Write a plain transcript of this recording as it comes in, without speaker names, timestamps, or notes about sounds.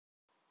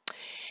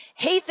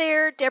Hey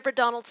there, Deborah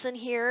Donaldson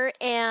here,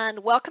 and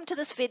welcome to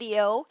this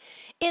video.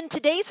 In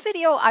today's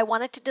video, I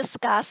wanted to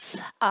discuss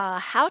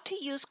how to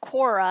use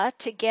Quora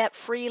to get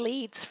free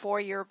leads for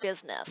your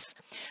business.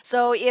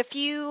 So if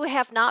you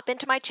have not been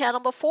to my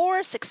channel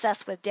before,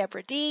 Success with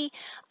Deborah D,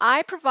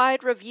 I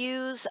provide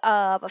reviews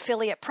of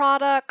affiliate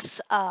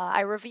products,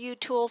 I review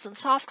tools and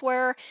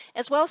software,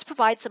 as well as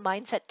provide some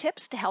mindset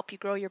tips to help you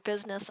grow your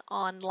business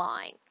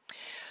online.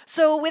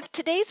 So with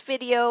today's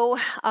video,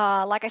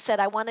 like I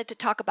said, I wanted to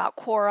talk about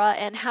Quora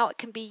and how it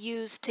can be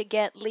used to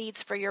get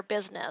leads for your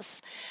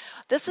business.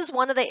 This is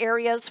one of the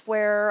areas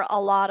where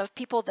a lot of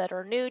people that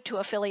are new to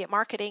affiliate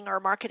marketing or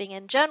marketing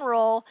in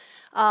general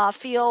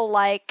feel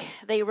like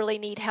they really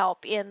need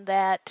help in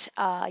that,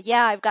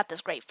 yeah, I've got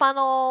this great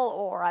funnel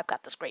or I've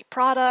got this great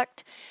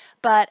product,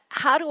 but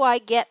how do I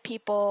get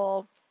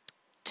people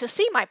to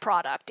see my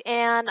product?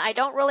 And I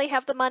don't really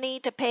have the money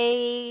to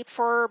pay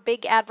for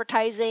big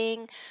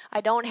advertising.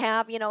 I don't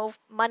have,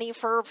 money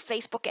for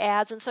Facebook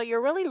ads. And so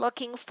you're really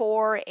looking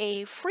for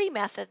a free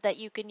method that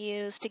you can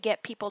use to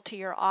get people to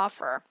your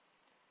offer.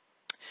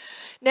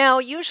 Now,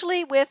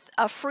 usually with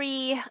a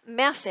free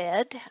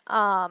method,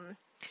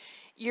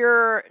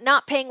 you're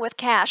not paying with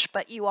cash,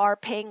 but you are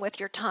paying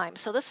with your time.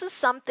 So this is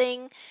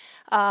something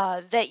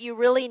that you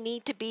really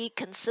need to be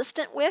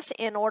consistent with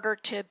in order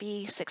to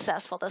be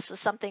successful. This is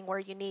something where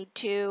you need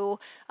to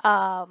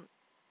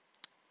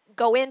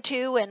go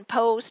into and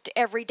post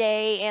every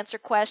day, answer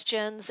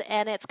questions,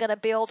 and it's going to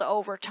build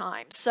over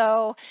time.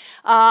 So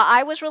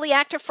I was really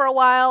active for a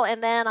while,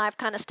 and then I've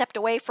kind of stepped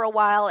away for a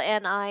while,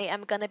 and I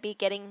am going to be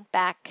getting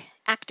back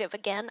active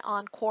again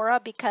on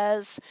Quora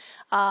because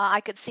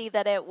I could see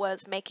that it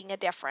was making a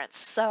difference.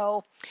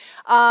 So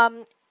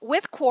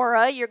with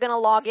Quora, you're going to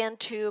log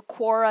into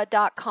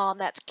Quora.com.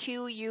 That's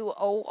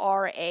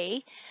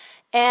Quora.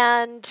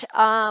 And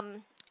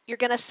you're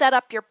going to set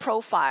up your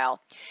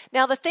profile.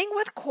 Now, the thing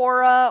with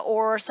Quora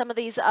or some of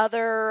these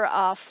other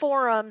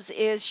forums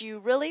is you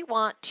really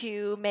want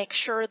to make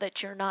sure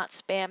that you're not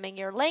spamming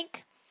your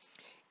link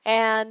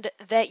and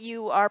that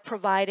you are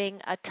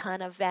providing a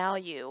ton of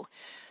value.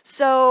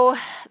 So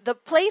the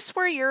place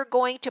where you're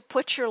going to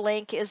put your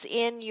link is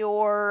in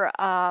your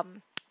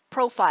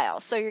profile.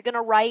 So you're going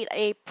to write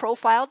a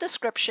profile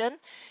description,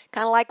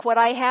 kind of like what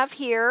I have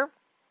here.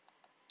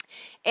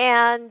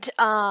 And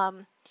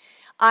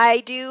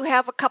I do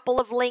have a couple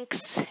of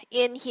links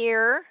in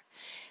here.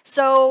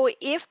 So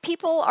if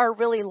people are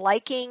really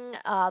liking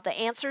the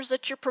answers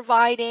that you're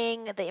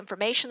providing, the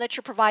information that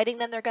you're providing,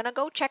 then they're going to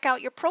go check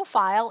out your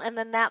profile, and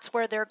then that's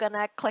where they're going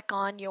to click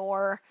on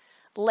your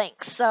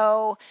links.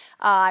 So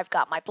I've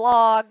got my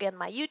blog and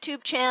my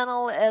YouTube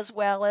channel, as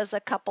well as a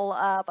couple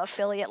of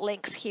affiliate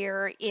links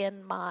here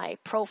in my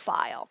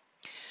profile.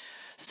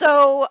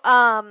 So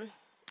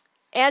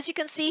as you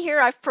can see here,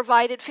 I've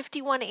provided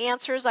 51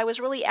 answers. I was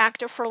really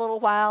active for a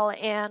little while,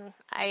 and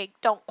I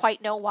don't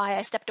quite know why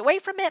I stepped away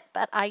from it,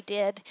 but I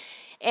did,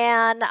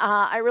 and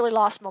I really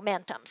lost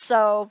momentum.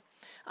 So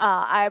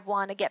I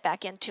want to get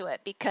back into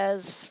it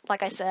because,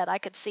 like I said, I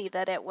could see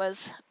that it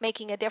was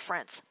making a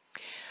difference.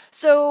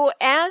 So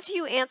as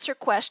you answer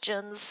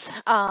questions,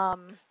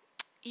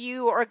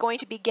 you are going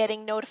to be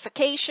getting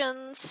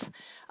notifications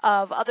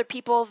of other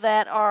people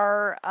that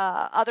are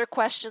other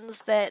questions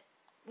that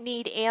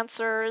need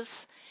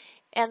answers.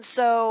 And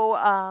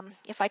so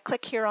if I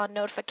click here on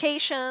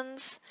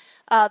notifications,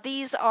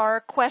 these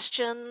are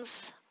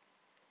questions.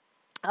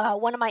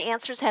 One of my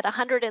answers had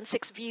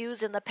 106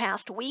 views in the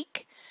past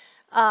week,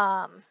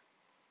 and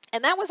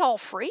that was all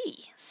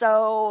free.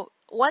 So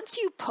once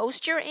you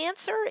post your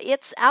answer,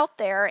 it's out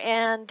there.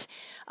 And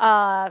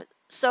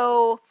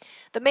so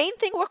the main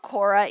thing with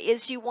Quora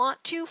is you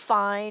want to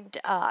find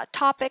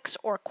topics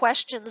or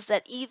questions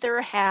that either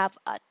have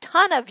a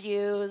ton of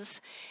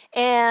views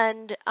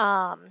and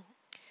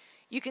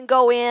you can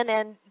go in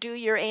and do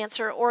your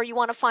answer, or you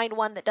want to find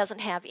one that doesn't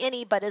have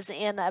any but is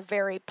in a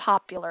very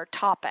popular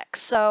topic.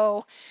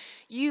 So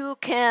you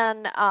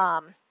can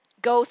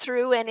go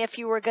through, and if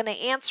you were going to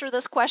answer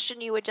this question,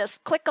 you would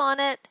just click on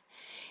it,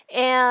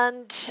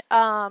 and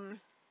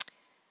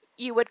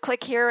you would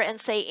click here and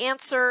say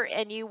answer,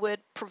 and you would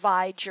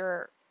provide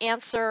your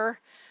answer.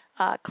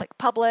 Click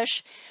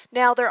publish.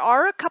 Now there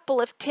are a couple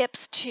of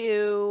tips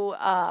to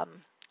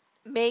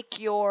make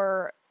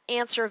your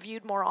answer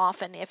viewed more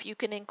often. If you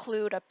can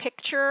include a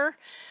picture,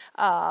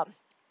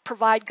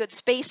 provide good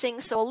spacing,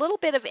 so a little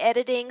bit of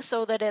editing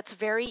so that it's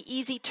very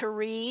easy to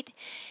read,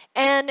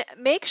 and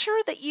make sure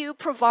that you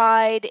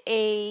provide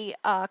a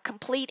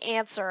complete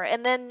answer.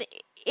 And then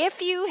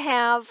if you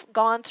have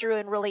gone through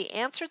and really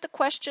answered the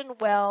question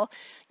well,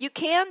 you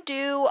can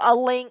do a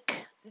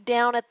link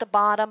down at the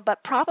bottom,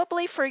 but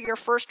probably for your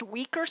first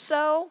week or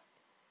so,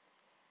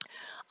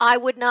 I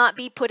would not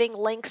be putting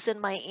links in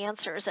my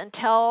answers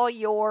until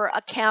your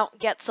account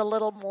gets a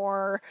little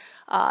more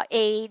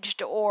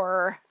aged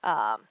or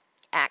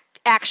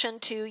action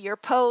to your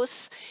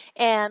posts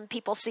and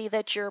people see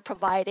that you're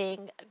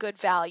providing good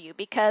value.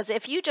 Because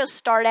if you just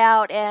start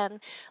out and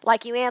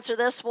like you answer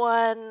this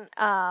one,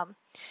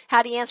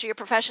 how do you answer your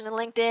profession in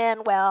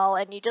LinkedIn? Well,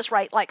 and you just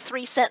write like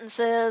 3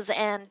 sentences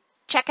and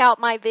check out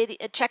my video,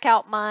 check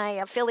out my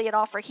affiliate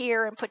offer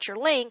here and put your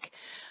link,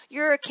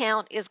 your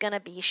account is going to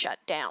be shut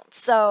down.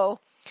 So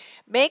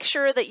make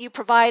sure that you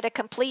provide a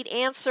complete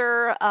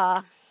answer.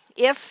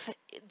 If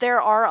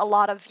there are a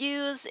lot of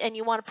views and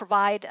you want to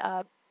provide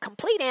a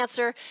complete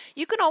answer,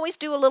 you can always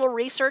do a little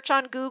research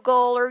on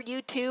Google or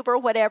YouTube or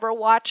whatever,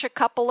 watch a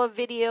couple of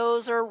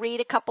videos or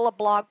read a couple of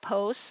blog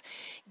posts,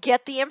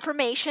 get the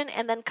information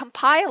and then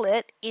compile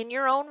it in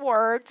your own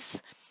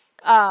words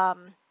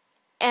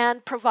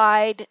and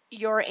provide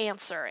your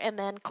answer, and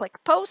then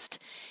click post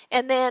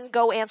and then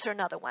go answer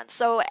another one.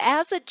 So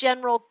as a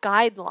general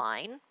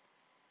guideline,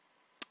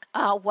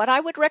 what I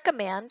would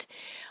recommend,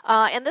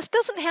 and this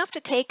doesn't have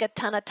to take a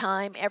ton of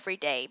time every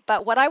day,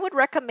 but what I would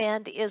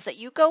recommend is that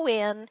you go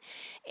in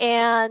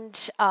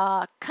and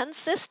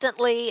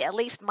consistently, at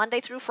least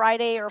Monday through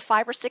Friday or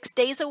 5 or 6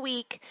 days a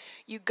week,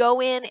 you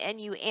go in and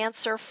you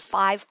answer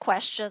 5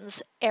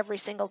 questions every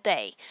single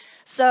day.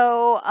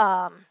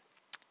 So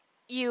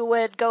you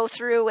would go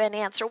through and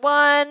answer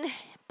 1,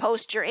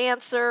 post your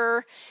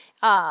answer.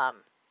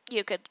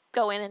 You could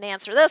go in and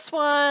answer this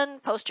one,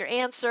 post your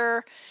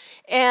answer,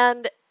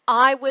 and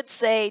I would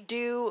say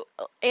do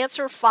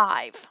answer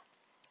 5.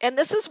 And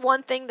this is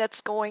one thing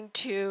that's going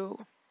to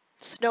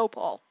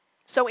snowball.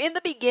 So in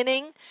the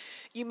beginning,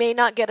 you may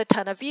not get a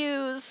ton of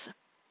views,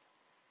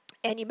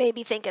 and you may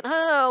be thinking,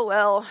 oh,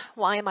 well,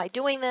 why am I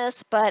doing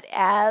this? But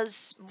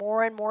as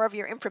more and more of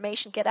your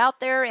information get out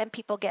there and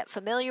people get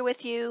familiar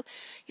with you,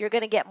 you're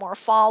going to get more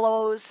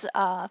follows,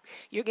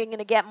 you're going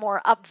to get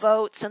more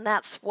upvotes, and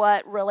that's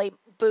what really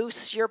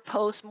boosts your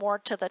post more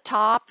to the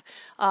top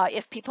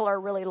if people are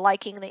really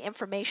liking the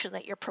information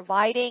that you're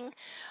providing.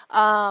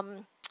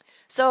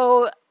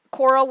 So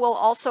Quora will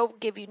also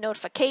give you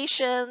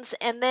notifications,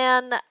 and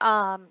then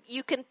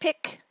you can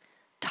pick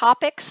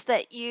topics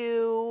that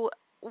you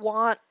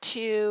want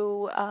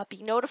to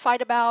be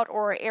notified about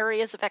or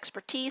areas of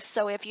expertise.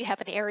 So if you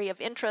have an area of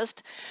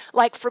interest,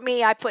 like for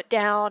me, I put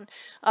down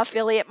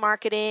affiliate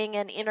marketing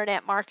and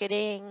internet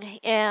marketing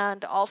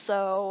and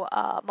also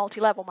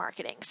multi-level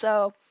marketing.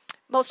 So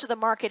most of the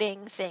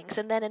marketing things.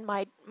 And then in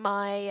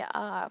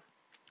my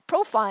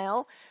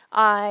profile,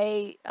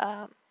 I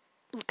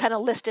kind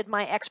of listed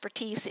my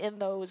expertise in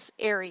those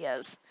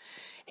areas.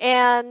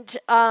 And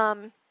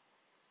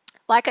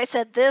like I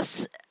said,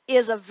 this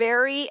is a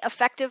very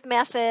effective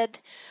method,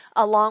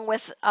 along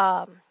with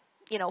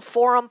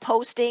forum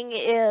posting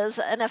is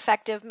an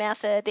effective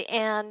method,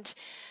 and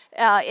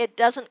it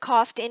doesn't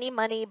cost any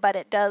money, but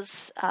it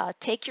does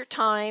take your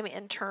time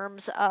in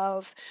terms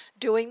of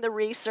doing the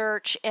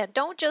research. And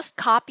don't just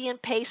copy and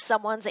paste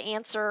someone's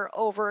answer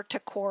over to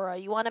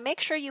Quora. You want to make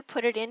sure you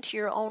put it into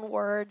your own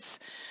words,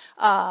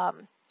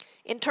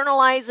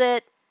 internalize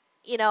it,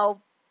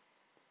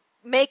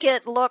 make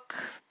it look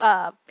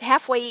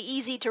halfway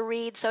easy to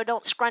read, so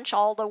don't scrunch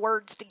all the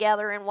words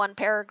together in one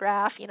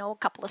paragraph, a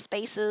couple of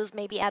spaces,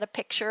 maybe add a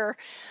picture.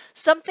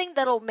 Something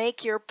that'll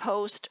make your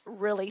post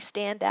really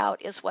stand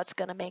out is what's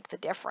going to make the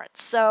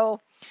difference. So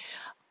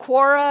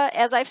Quora,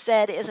 as I've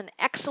said, is an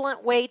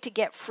excellent way to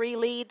get free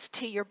leads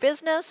to your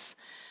business,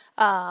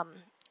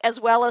 as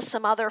well as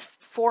some other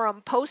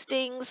forum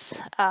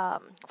postings,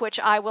 which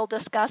I will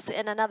discuss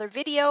in another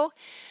video.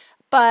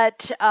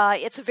 But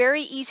it's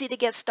very easy to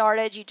get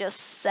started. You just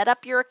set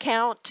up your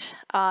account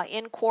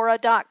in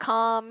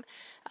Quora.com,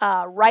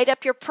 write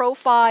up your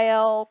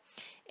profile,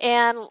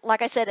 and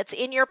like I said, it's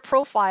in your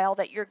profile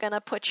that you're going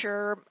to put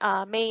your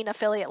main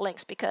affiliate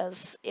links,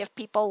 because if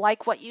people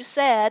like what you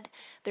said,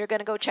 they're going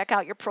to go check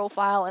out your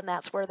profile, and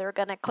that's where they're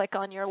going to click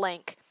on your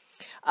link.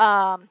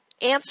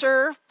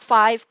 Answer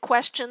 5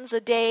 questions a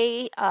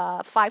day,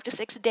 5 to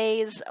 6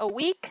 days a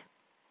week.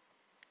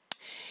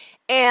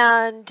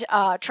 And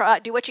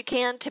do what you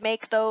can to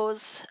make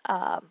those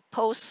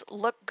posts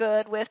look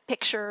good with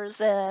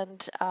pictures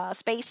and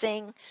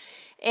spacing.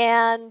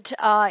 And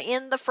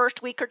in the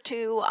first week or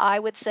 2, I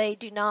would say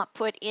do not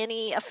put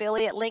any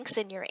affiliate links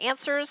in your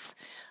answers.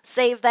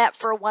 Save that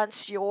for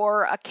once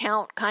your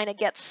account kind of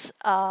gets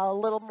a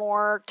little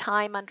more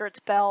time under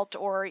its belt,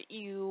 or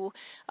you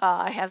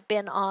have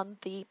been on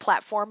the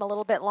platform a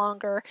little bit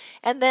longer.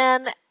 And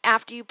then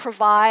after you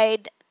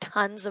provide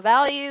tons of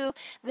value,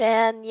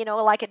 then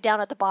like it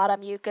down at the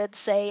bottom, you could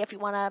say, if you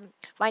want to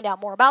find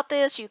out more about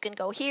this, you can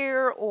go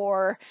here,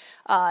 or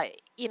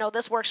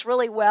this works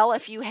really well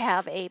if you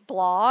have a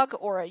blog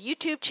or a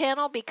YouTube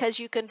channel, because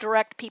you can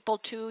direct people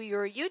to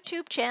your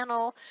YouTube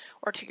channel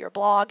or to your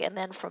blog, and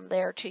then from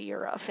there to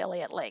your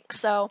affiliate link.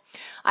 So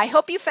I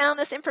hope you found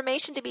this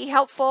information to be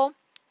helpful.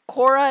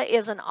 Quora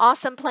is an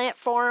awesome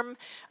platform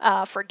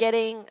for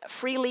getting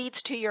free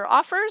leads to your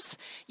offers.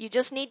 You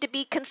just need to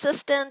be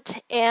consistent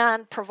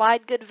and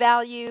provide good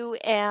value,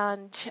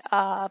 and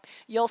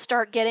you'll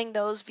start getting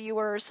those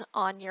viewers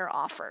on your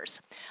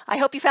offers. I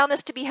hope you found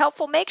this to be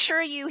helpful. Make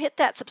sure you hit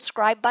that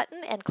subscribe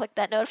button and click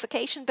that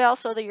notification bell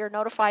so that you're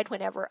notified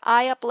whenever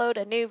I upload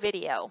a new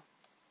video.